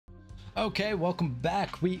Okay, welcome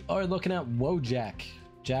back. We are looking at WOJAK.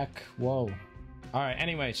 Whoa. Alright,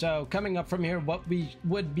 anyway, so coming up from here, what we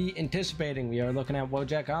would be anticipating, we are looking at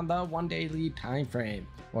WOJAK on the 1 daily time frame,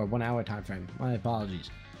 or 1 hour time frame. My apologies.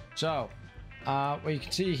 So, what you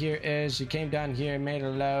can see here is you came down here, made a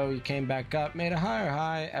low, you came back up, made a higher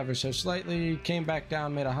high ever so slightly, came back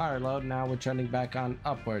down, made a higher low. Now we're trending back on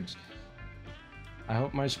upwards. I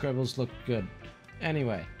hope my scribbles look good.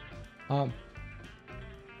 Anyway,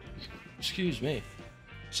 excuse me.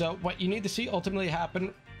 So what you need to see ultimately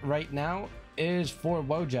happen right now is for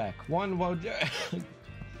WOJAK. WOJAK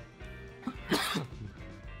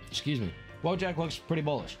excuse me. WOJAK looks pretty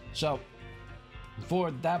bullish. So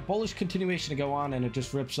for that bullish continuation to go on and it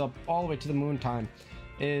just rips up all the way to the moon time,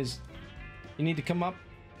 is you need to come up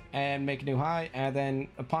and make a new high, and then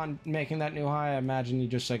upon making that new high, I imagine you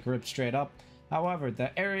just like rip straight up. However,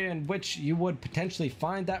 the area in which you would potentially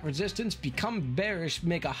find that resistance, become bearish,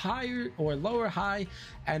 make a higher or lower high,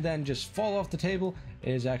 and then just fall off the table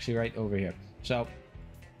is actually right over here. So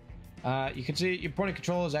you can see your point of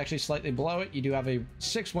control is actually slightly below it. You do have a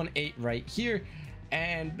 618 right here,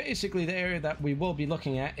 and basically the area that we will be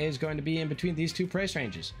looking at is going to be in between these two price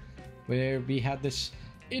ranges, where we had this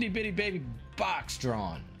itty bitty baby box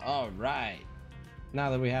drawn. All right. Now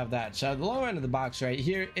that we have that, so the lower end of the box right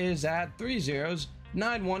here is at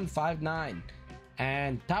 30.9159,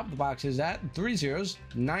 and top of the box is at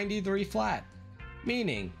 30.93 flat.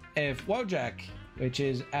 Meaning, if WOJAK, which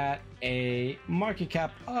is at a market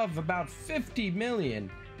cap of about 50 million,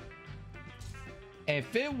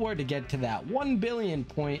 if it were to get to that 1 billion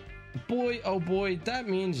point, boy oh boy, that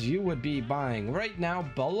means you would be buying right now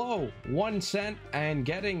below 1 cent and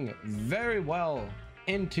getting very well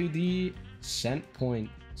into the cent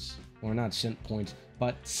points, or not cent points,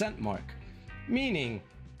 but cent mark. Meaning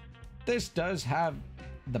this does have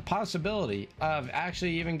the possibility of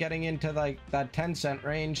actually even getting into like that 10 cent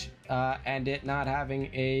range, and it not having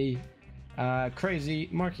a crazy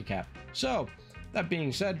market cap. So that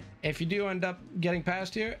being said, if you do end up getting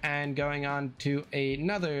past here and going on to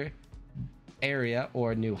another area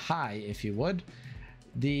or new high, if you would,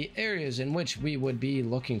 the areas in which we would be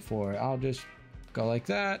looking for, I'll just go like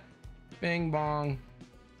that. Bing bong.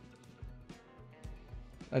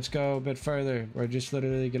 Let's go a bit further. We're just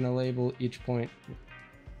literally going to label each point.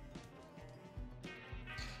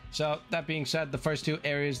 So that being said, the first two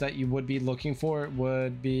areas that you would be looking for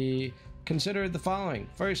would be, consider the following.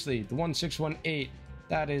 Firstly, the 1618,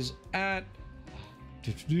 that is at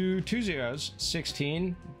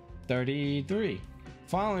 1633.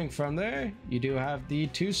 Following from there, you do have the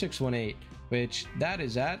 2618, which that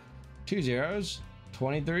is at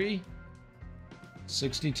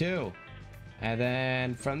 2362. And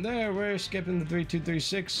then from there, we're skipping the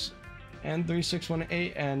 3236 and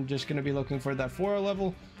 3618 and just going to be looking for that 4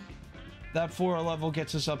 level. That 4 level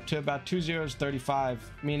gets us up to about 2035,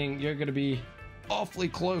 meaning you're going to be awfully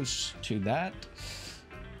close to that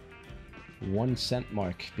 1 cent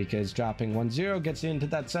mark, because dropping 10 gets you into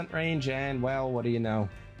that cent range, and well, what do you know?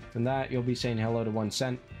 From that, you'll be saying hello to 1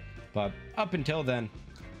 cent. But up until then,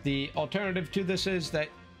 the alternative to this is that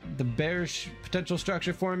the bearish potential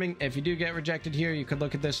structure forming, if you do get rejected here, you could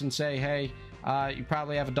look at this and say, hey, you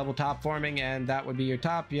probably have a double top forming, and that would be your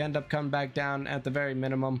top. You end up coming back down at the very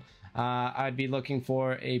minimum. I'd be looking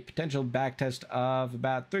for a potential back test of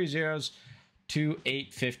about 3 zeros to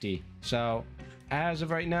 850. So as of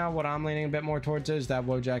right now, what I'm leaning a bit more towards is that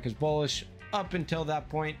WOJAK is bullish up until that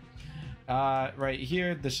point. Right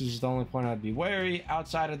here, this is the only point I'd be wary.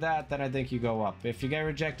 Outside of that, then I think you go up. If you get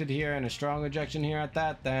rejected here and a strong rejection here at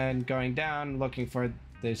that, then going down, looking for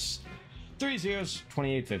this 3 zeros,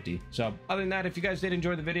 2850. So other than that, if you guys did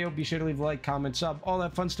enjoy the video, be sure to leave a like, comment, sub, all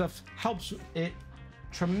that fun stuff. Helps it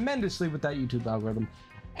tremendously with that YouTube algorithm,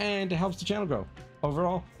 and it helps the channel grow.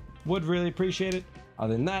 Overall, would really appreciate it.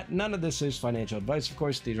 Other than that, none of this is financial advice, of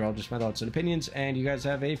course. These are all just my thoughts and opinions, and you guys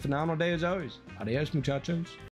have a phenomenal day as always. Adios, muchachos.